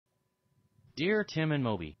Dear Tim and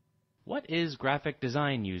Moby, what is graphic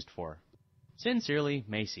design used for? Sincerely,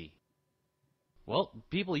 Macy. Well,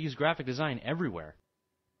 people use graphic design everywhere.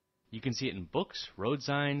 You can see it in books, road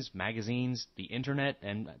signs, magazines, the internet,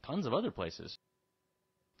 and tons of other places.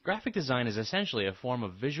 Graphic design is essentially a form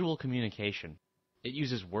of visual communication. It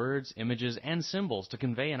uses words, images, and symbols to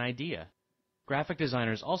convey an idea. Graphic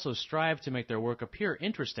designers also strive to make their work appear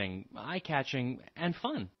interesting, eye-catching, and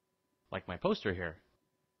fun, like my poster here.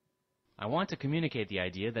 I want to communicate the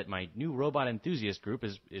idea that my new robot enthusiast group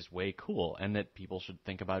is way cool and that people should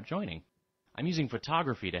think about joining. I'm using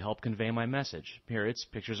photography to help convey my message. Here it's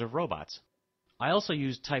pictures of robots. I also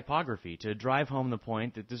use typography to drive home the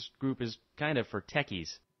point that this group is kind of for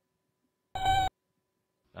techies.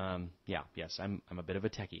 Yes, I'm a bit of a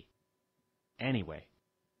techie. Anyway,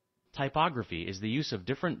 typography is the use of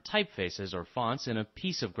different typefaces or fonts in a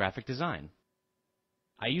piece of graphic design.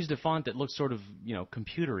 I used a font that looks sort of,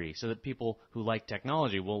 computery so that people who like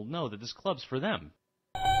technology will know that this club's for them.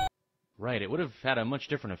 Right, it would have had a much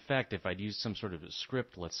different effect if I'd used some sort of a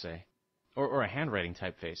script, let's say. Or a handwriting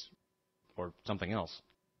typeface. Or something else.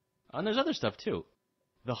 And there's other stuff, too.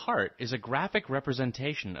 The heart is a graphic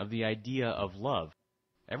representation of the idea of love.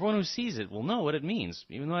 Everyone who sees it will know what it means,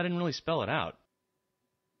 even though I didn't really spell it out.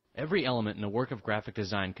 Every element in a work of graphic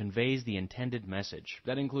design conveys the intended message.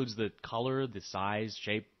 That includes the color, the size,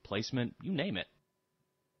 shape, placement, you name it.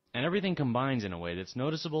 And everything combines in a way that's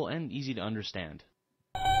noticeable and easy to understand.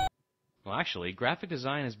 Well, actually, graphic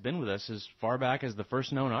design has been with us as far back as the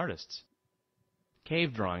first known artists.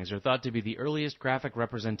 Cave drawings are thought to be the earliest graphic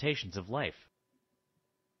representations of life.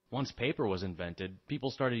 Once paper was invented,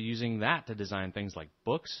 people started using that to design things like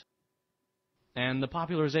books. And the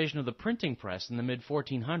popularization of the printing press in the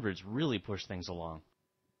mid-1400s really pushed things along.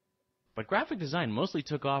 But graphic design mostly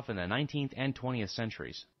took off in the 19th and 20th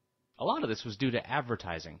centuries. A lot of this was due to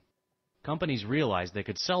advertising. Companies realized they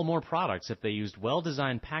could sell more products if they used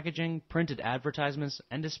well-designed packaging, printed advertisements,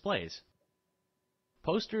 and displays.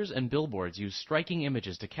 Posters and billboards used striking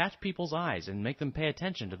images to catch people's eyes and make them pay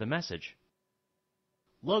attention to the message.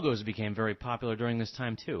 Logos became very popular during this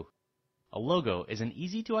time too. A logo is an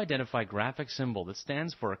easy-to-identify graphic symbol that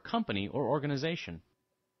stands for a company or organization.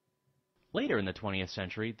 Later in the 20th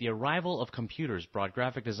century, the arrival of computers brought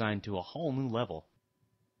graphic design to a whole new level.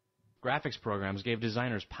 Graphics programs gave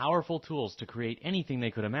designers powerful tools to create anything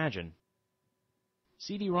they could imagine.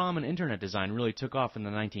 CD-ROM and Internet design really took off in the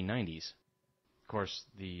 1990s. Of course,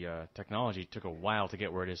 the technology took a while to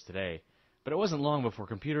get where it is today, but it wasn't long before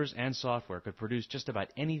computers and software could produce just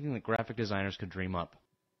about anything that graphic designers could dream up.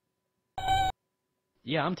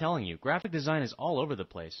 Yeah, I'm telling you, graphic design is all over the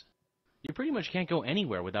place. You pretty much can't go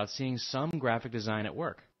anywhere without seeing some graphic design at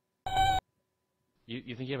work.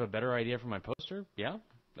 You think you have a better idea for my poster? Yeah?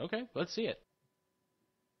 Okay, let's see it.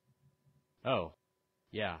 Oh,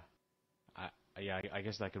 yeah. I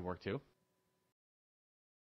guess that could work too.